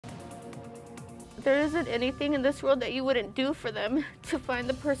There isn't anything in this world that you wouldn't do for them to find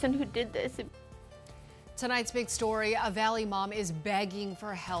the person who did this. Tonight's big story, a Valley mom is begging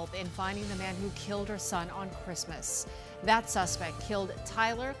for help in finding the man who killed her son on Christmas. That suspect killed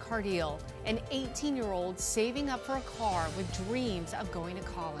Tyler Cardiel, an 18-year-old saving up for a car with dreams of going to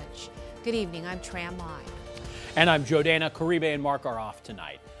college. Good evening, I'm Tram Live. And I'm Joe Dana. Caribe and Mark are off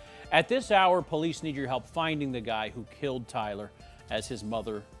tonight. At this hour, police need your help finding the guy who killed Tyler as his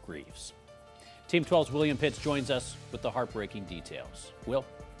mother grieves. Team 12's William Pitts joins us with the heartbreaking details. Will?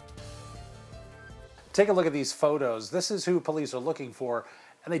 Take a look at these photos. This is who police are looking for,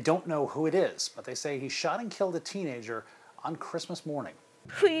 and they don't know who it is, but they say he shot and killed a teenager on Christmas morning.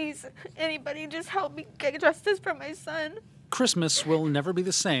 Please, anybody just help me get justice for my son. Christmas will never be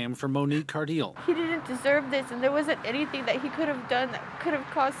the same for Monique Cardiel. He didn't deserve this, and there wasn't anything that he could have done that could have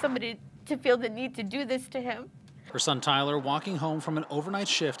caused somebody to feel the need to do this to him. Her son Tyler walking home from an overnight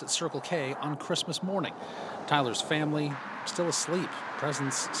shift at Circle K on Christmas morning. Tyler's family still asleep,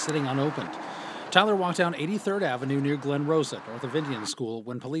 presents sitting unopened. Tyler walked down 83rd Avenue near Glen Rosa, north of Indian School,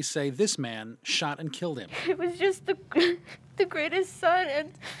 when police say this man shot and killed him. It was just the greatest son,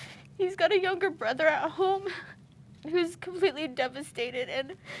 and he's got a younger brother at home who's completely devastated,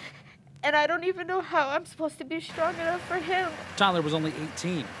 and I don't even know how I'm supposed to be strong enough for him. Tyler was only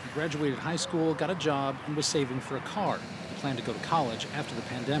 18. He graduated high school, got a job, and was saving for a car. He planned to go to college after the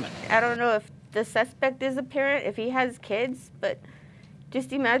pandemic. I don't know if the suspect is a parent, if he has kids, but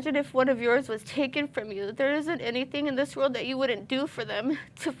just imagine if one of yours was taken from you. There isn't anything in this world that you wouldn't do for them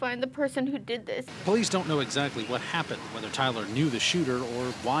to find the person who did this. Police don't know exactly what happened, whether Tyler knew the shooter or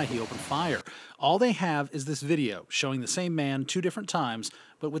why he opened fire. All they have is this video showing the same man 2 different times,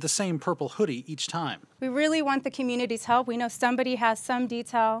 but with the same purple hoodie each time. We really want the community's help. We know somebody has some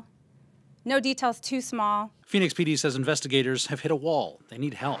detail. No detail's too small. Phoenix PD says investigators have hit a wall. They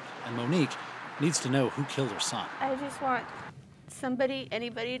need help, and Monique needs to know who killed her son. I just want somebody,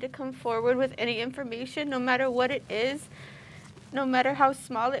 anybody to come forward with any information, no matter what it is, no matter how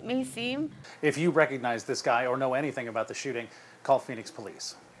small it may seem. If you recognize this guy or know anything about the shooting, call Phoenix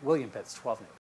Police. William Pitts, 12 News.